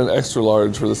 Now get an extra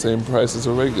large for the same price as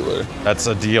a regular. That's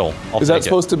a deal. I'll Is take that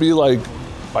supposed to be like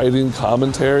biting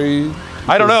commentary?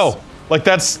 I don't know. Like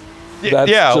that's That's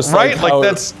yeah, just right? Like, how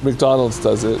that's McDonald's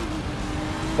does it.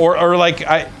 or like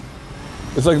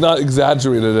It's like not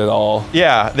exaggerated at all.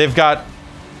 yeah, they've got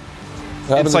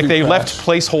happens it's like if they you left crash?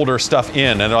 placeholder stuff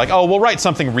in, and they're like, oh, we'll write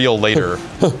something real later.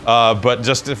 But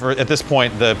just at this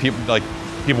point, the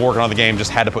people working on the game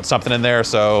just had to put something in there.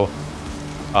 So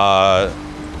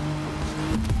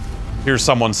here's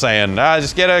someone saying,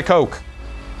 just get a Coke.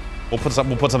 We'll put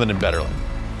something in better.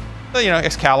 You know,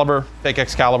 Excalibur, fake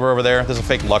Excalibur over there. There's a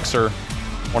fake Luxor.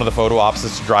 One of the photo ops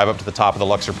is to drive up to the top of the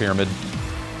Luxor pyramid.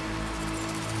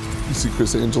 You see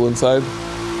Chris Angel inside?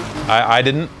 I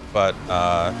didn't, but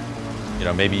you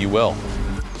know, maybe you will.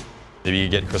 Maybe you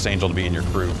get Chris Angel to be in your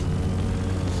crew.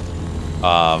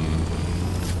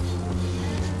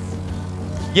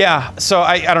 Yeah, so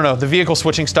I don't know. The vehicle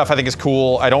switching stuff I think is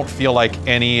cool. I don't feel like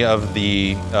any of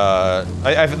the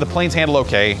the planes handle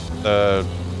okay.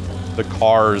 The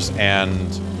cars and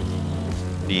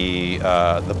the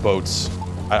boats,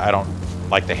 I don't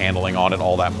like the handling on it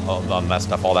on that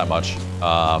stuff all that much.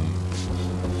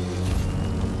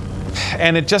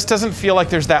 And it just doesn't feel like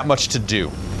there's that much to do.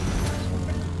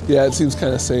 Yeah, it seems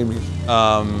kind of samey.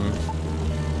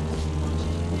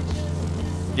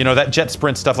 You know, that jet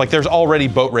sprint stuff, like there's already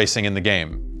boat racing in the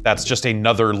game. That's just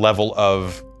another level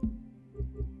of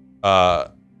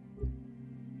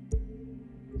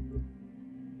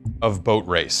boat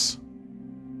race.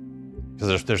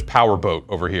 Because there's power boat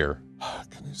over here.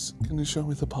 Can you show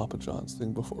me the Papa John's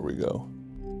thing before we go?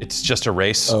 It's just a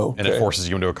race, Oh, and it okay. forces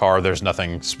you into a car. There's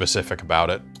nothing specific about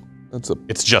it.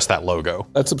 It's just that logo.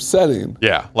 That's upsetting.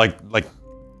 Yeah, like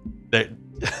they,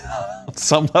 on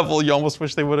some level, you almost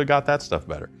wish they would have got that stuff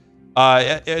better.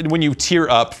 When you tier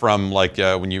up from like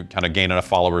when you kind of gain enough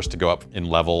followers to go up in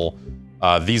level,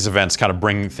 these events kind of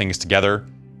bring things together.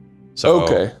 So,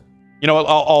 Okay. You know,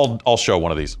 I'll show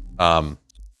one of these.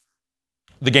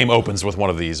 The game opens with one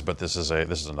of these, but this is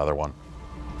another one.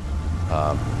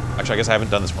 Actually, I guess I haven't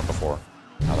done this one before.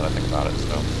 Now that I think about it,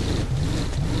 so.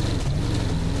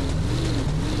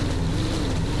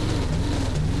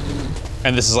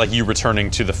 And this is like you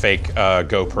returning to the fake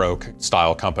GoPro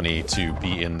style company to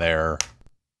be in their.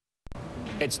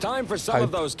 It's time for some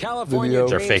of those video. California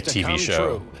dreams Their fake to TV come show.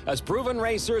 true, as proven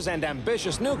racers and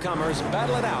ambitious newcomers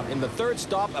battle it out in the third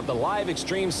stop of the Live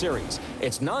Extreme Series.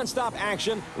 It's non-stop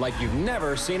action like you've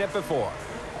never seen it before.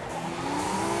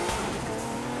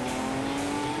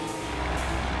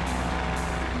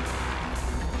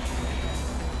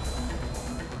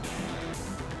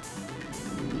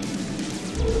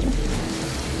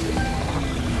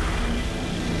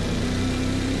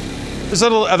 There's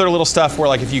other little stuff where,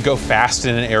 like, if you go fast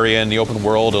in an area in the open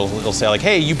world, it'll say, like,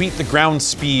 hey, you beat the ground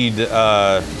speed,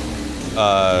 or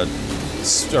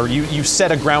you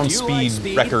set a ground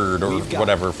speed record or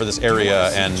whatever for this area,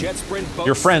 and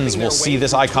your friends will see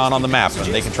this icon on the map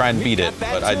and they can try and beat it.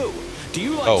 But Do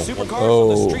you like Oh, supercars oh, from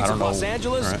the I streets don't of know. Los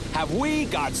Angeles? All right. Have we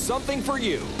got something for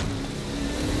you?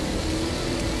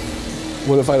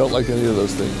 What if I don't like any of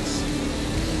those things?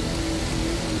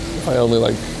 If I only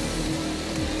like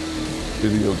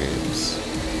video games.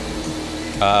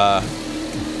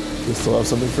 You still have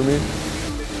something for me?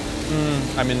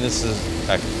 I mean, this is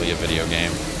technically a video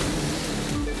game.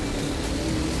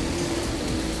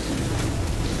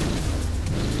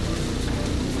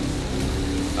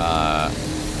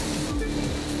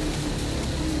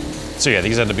 So yeah,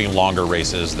 these end up being longer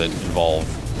races that involve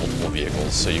multiple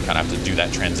vehicles. So you kind of have to do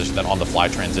that transition, that on-the-fly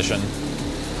transition,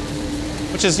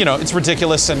 which is, you know, it's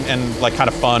ridiculous and like kind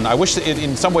of fun. I wish,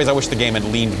 in some ways, I wish the game had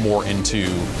leaned more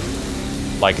into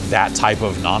like that type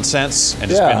of nonsense and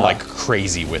just been like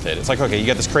crazy with it. It's like, okay, you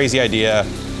got this crazy idea,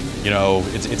 you know,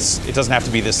 it doesn't have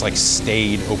to be this like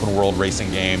staid open world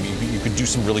racing game. You could do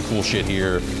some really cool shit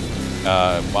here.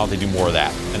 Why don't they do more of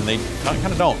that? And they kind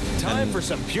of don't. Time for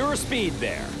some pure speed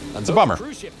there. It's a bummer.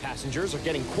 Cruise ship passengers are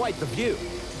getting quite the view.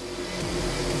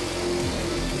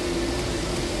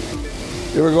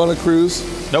 You ever go on a cruise?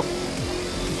 Nope.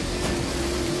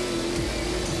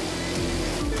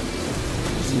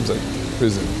 Seems like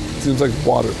prison. Seems like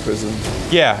water prison.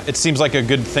 Yeah, it seems like a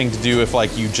good thing to do if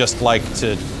like you just like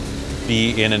to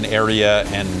be in an area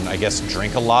and I guess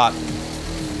drink a lot.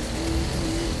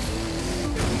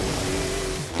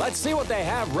 Let's see what they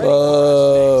have ready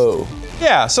Oh.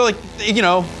 Yeah, so like, you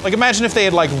know, like imagine if they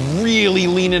had like really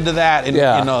leaned into that in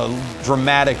a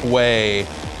dramatic way.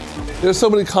 There's so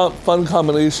many fun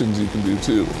combinations you can do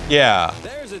too. Yeah.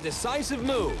 There's a decisive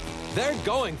move. They're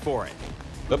going for it.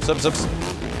 Oops.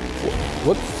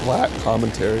 What flat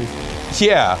commentary.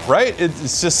 Yeah, right?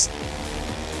 It's just...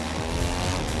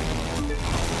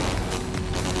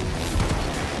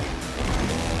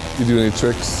 You do any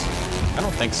tricks? I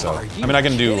don't think so. I mean, I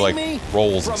can do like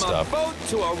rolls and From stuff. a boat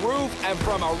to a roof and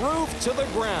from a roof to the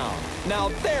ground. Now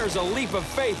there's a leap of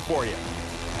faith for you.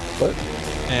 What?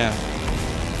 Yeah.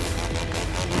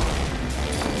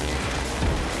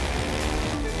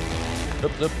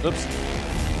 Oops.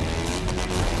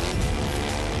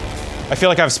 I feel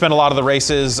like I've spent a lot of the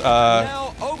races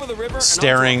Now over the river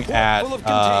staring and onto a port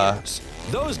full at of containers.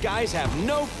 Those guys have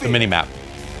no the fear. mini-map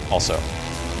also.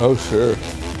 Oh, sure.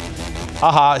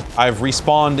 Haha, I've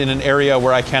respawned in an area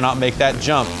where I cannot make that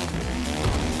jump.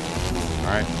 All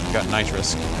right, got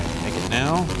nitrous. Can I make it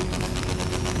now?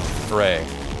 Hooray.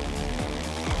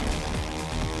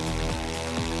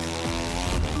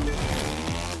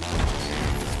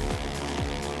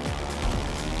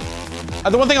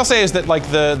 The one thing I'll say is that like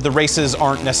the races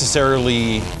aren't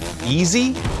necessarily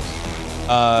easy.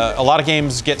 A lot of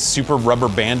games get super rubber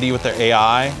bandy with their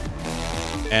AI,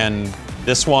 and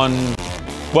this one,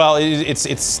 well,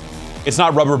 it's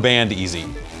not rubber band easy.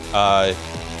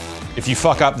 If you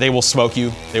fuck up, they will smoke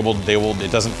you. They will.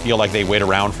 It doesn't feel like they wait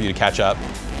around for you to catch up.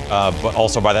 But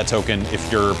also by that token,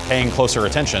 if you're paying closer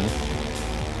attention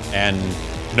and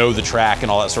know the track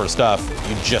and all that sort of stuff,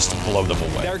 you just blow them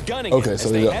away. They're gunning Okay, it so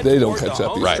as they head don't toward catch the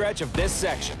up home yet. Right. stretch of this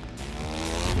section.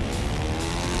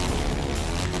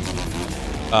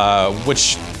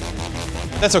 Which,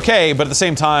 that's okay, but at the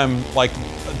same time, like,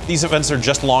 these events are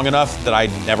just long enough that I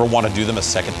never want to do them a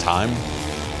second time.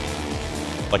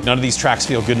 Like, none of these tracks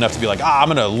feel good enough to be like, I'm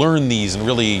gonna learn these and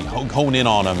really hone in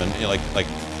on them, and you know, like.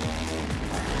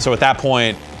 So at that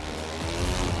point,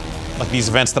 like these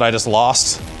events that I just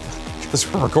lost because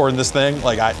we're recording this thing,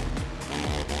 like I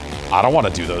don't want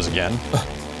to do those again.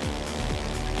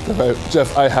 All right,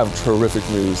 Jeff, I have terrific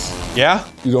news. Yeah?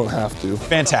 You don't have to.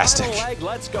 Fantastic. Final leg,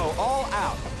 let's go all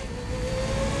out.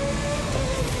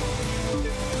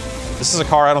 This is a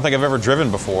car I don't think I've ever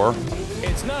driven before.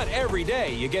 It's not every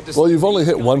day you get to Well, see you've only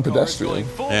these hit one cars pedestrian. going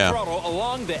full Yeah. throttle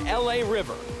along the LA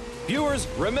River. Viewers,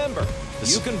 remember,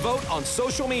 you can vote on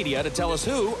social media to tell us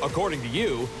who, according to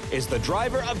you, is the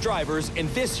driver of drivers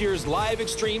in this year's Live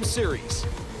Extreme Series.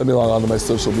 Let me log on to my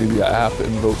social media app and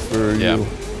vote for Yeah. you.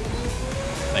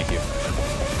 Thank you.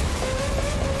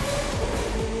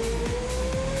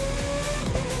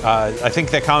 I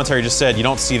think that commentary just said you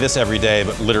don't see this every day,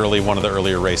 but literally one of the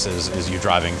earlier races is you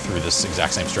driving through this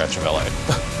exact same stretch of LA.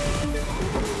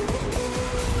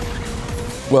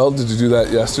 Well, did you do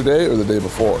that yesterday or the day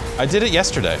before? I did it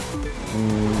yesterday.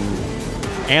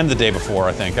 And the day before,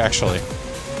 I think, actually.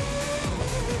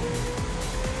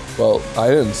 Well, I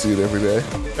didn't see it every day.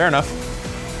 Fair enough.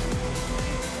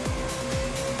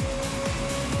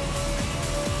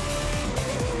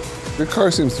 Your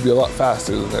car seems to be a lot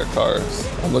faster than their cars.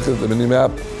 I'm looking at the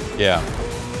mini-map. Yeah.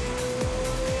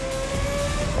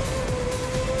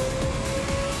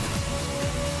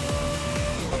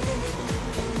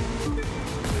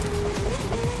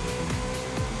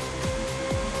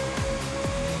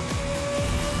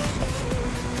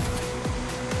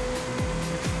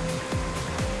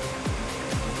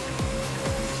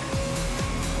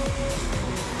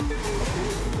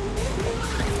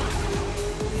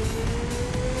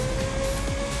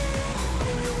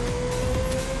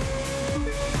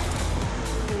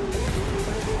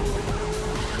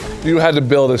 If you had to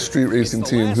build a street racing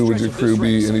team, who would your crew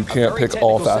be? And you can't pick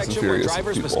all Fast and Furious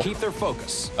drivers must people. keep their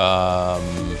focus.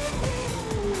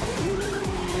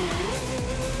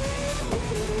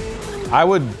 I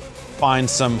would find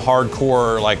some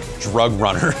hardcore, like, drug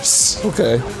runners.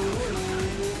 Okay.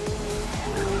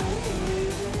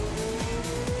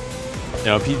 You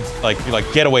know,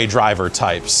 like getaway driver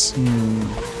types.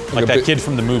 Like that kid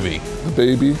from the movie. The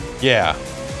baby. Yeah.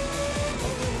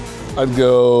 I'd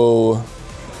go.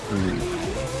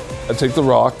 I'd take The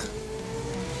Rock.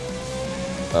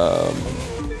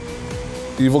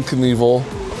 Evil Knievel.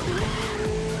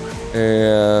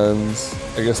 And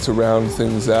I guess to round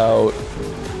things out,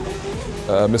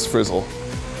 Miss Frizzle.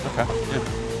 Okay. Yeah.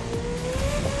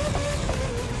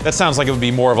 That sounds like it would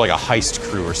be more of like a heist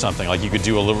crew or something. Like you could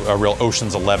do a real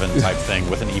Ocean's 11 type thing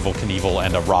with an Evil Knievel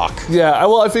and a Rock. Yeah,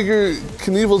 well, I figure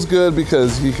Knievel's good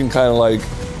because he can kind of like,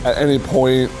 at any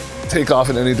point, take off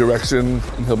in any direction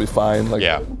and he'll be fine. Like,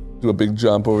 Yeah. do a big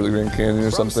jump over the Grand Canyon or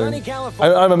From something. sunny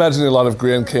California, I'm imagining a lot of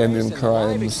Grand Canyon in the Live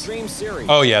crimes. Extreme Series.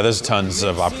 Oh yeah, there's tons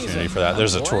of opportunity for that.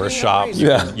 There's a tourist shop.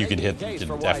 Yeah. You could hit. You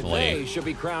could definitely.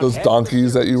 Those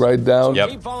donkeys that you ride down. Yep.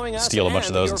 Keep following us Steal a bunch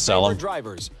of those your and sell 'em. favorite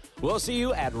drivers. We'll see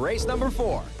you at race number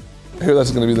 4. I hear that's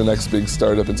going to be the next big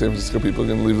startup in San Francisco. People are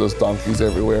going to leave those donkeys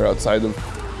everywhere outside of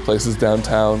places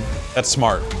downtown. That's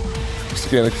smart.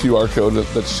 Scan a QR code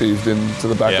that's shaved into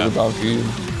the back Yeah. of the donkey.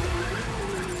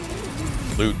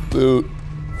 Loot. Loot.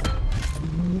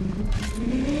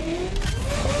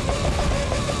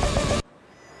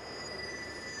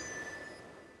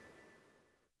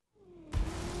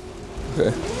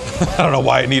 Okay. I don't know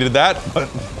why it needed that, but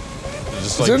it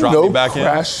just Is like there dropped no me back in.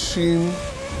 crashing?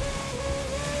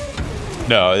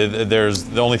 No, there's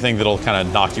the only thing that'll kind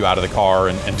of knock you out of the car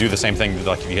and do the same thing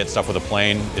like if you hit stuff with a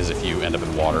plane is if you end up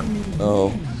in water.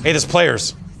 Oh. Hey, there's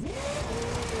players.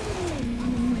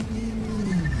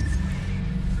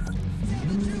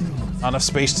 Not enough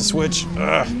space to switch.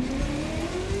 Ugh.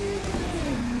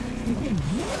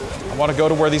 I want to go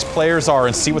to where these players are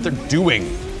and see what they're doing.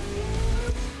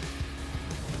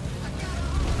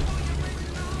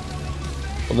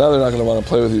 Well, now they're not going to want to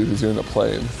play with you because you're in a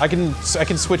plane. I can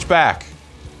switch back.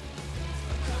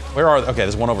 Where are they? Okay,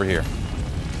 there's one over here.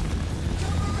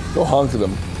 Go honk at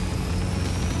them.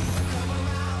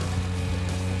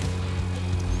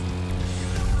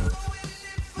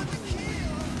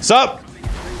 Sup?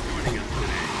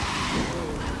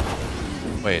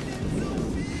 Wait.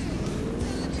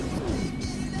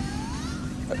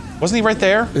 Wasn't he right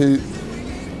there?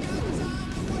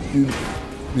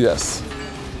 Yes.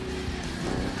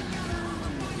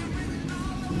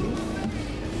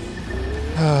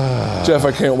 Jeff,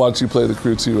 I can't watch you play The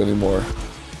Crew 2 anymore.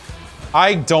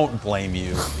 I don't blame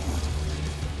you.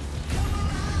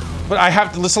 But I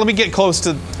have to, let me get close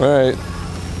to All right.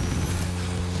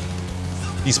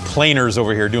 these planers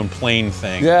over here doing plane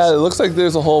things. Yeah, it looks like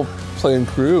there's a whole plane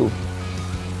crew.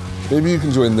 Maybe you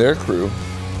can join their crew.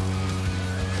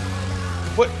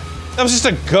 What? That was just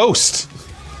a ghost.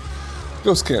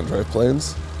 Ghosts can't drive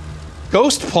planes.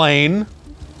 Ghost plane?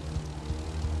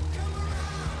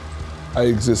 I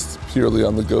exist purely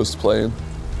on the ghost plane.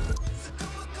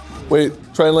 Wait,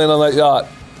 try and land on that yacht.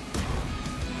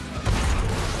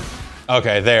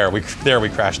 Okay, there we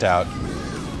crashed out.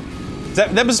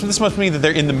 This must mean that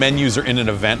they're in the menus or in an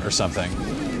event or something.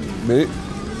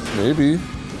 Maybe.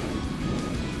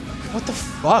 What the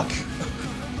fuck?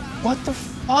 What the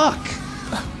fuck?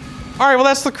 All right, well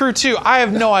that's The Crew 2. I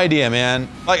have no idea, man.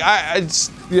 Like I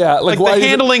just, yeah, like why the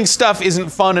handling stuff isn't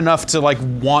fun enough to like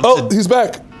want to. Oh, he's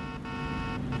back.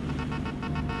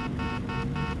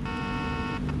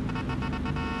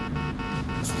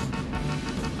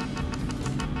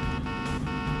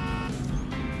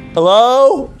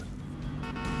 Hello?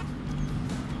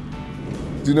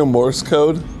 Do you know Morse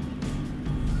code?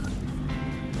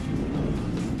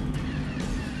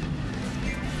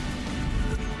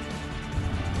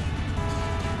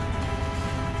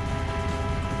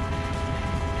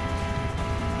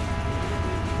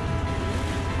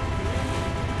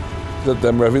 Is that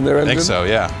them revving their engine? I think so,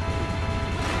 yeah.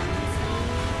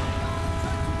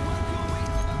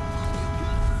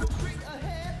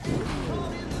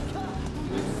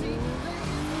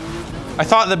 I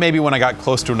thought that maybe when I got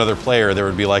close to another player, there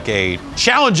would be like a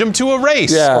challenge him to a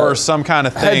race or some kind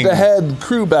of thing. Head-to-head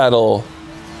crew battle.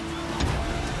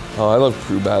 Oh, I love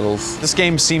crew battles. This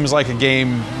game seems like a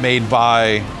game made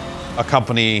by a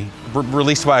company,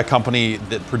 released by a company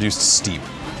that produced Steep.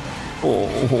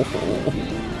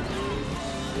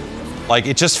 Like,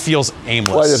 it just feels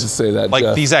aimless. Why do you have to say that, Like,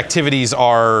 Jeff? these activities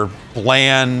are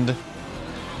bland.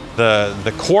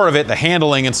 The core of it, the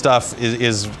handling and stuff,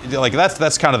 is like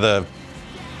that's kind of the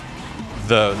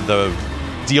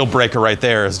deal breaker right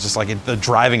there. Is just like the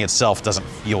driving itself doesn't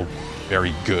feel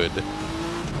very good.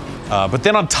 But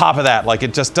then on top of that, like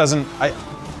it just doesn't.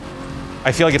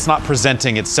 I feel like it's not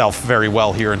presenting itself very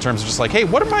well here in terms of just like, hey,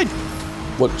 what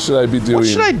should I be doing? What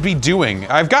should I be doing?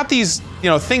 I've got these,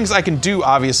 things I can do.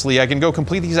 Obviously, I can go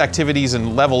complete these activities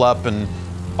and level up and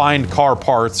find car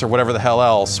parts or whatever the hell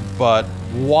else. But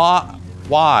why?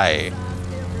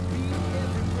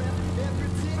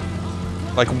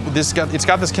 Like it's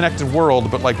got this connected world,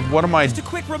 but like, what am I? Just a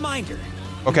quick reminder.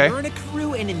 Okay. You're in a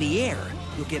crew and in the air.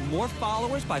 You'll get more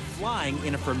followers by flying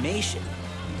in a formation.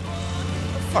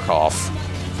 Fuck off.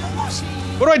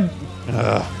 What do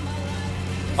I?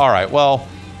 All right. Well,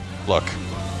 look.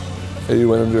 Hey, you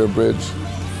went under a bridge.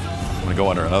 I'm gonna go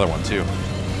under another one too.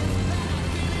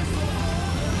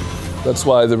 That's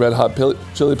why the Red Hot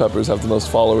Chili Peppers have the most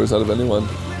followers out of anyone.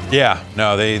 Yeah.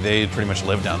 No, they pretty much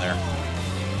live down there.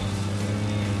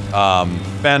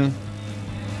 Ben,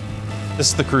 this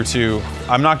is The Crew 2.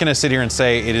 I'm not going to sit here and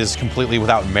say it is completely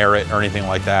without merit or anything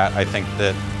like that. I think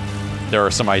that there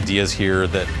are some ideas here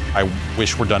that I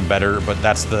wish were done better, but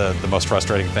that's the most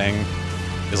frustrating thing,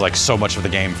 is like so much of the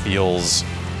game feels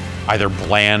either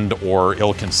bland or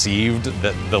ill-conceived,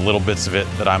 that the little bits of it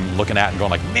that I'm looking at and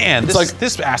going like, man,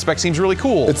 this aspect seems really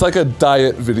cool. It's like a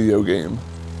diet video game.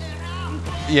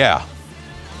 Yeah.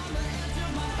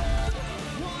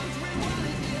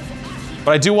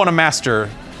 But I do want to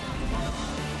master.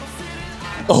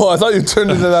 Oh, I thought you turned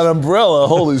into that umbrella.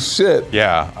 Holy shit.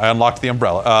 Yeah, I unlocked the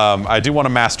umbrella. I do want to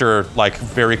master, like,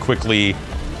 very quickly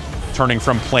turning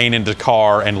from plane into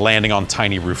car and landing on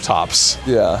tiny rooftops.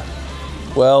 Yeah.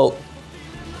 Well,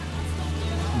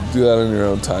 Do that on your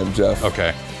own time, Jeff.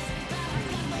 Okay.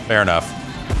 Fair enough.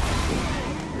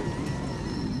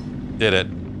 Did it.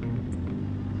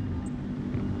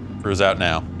 Crew's out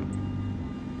now.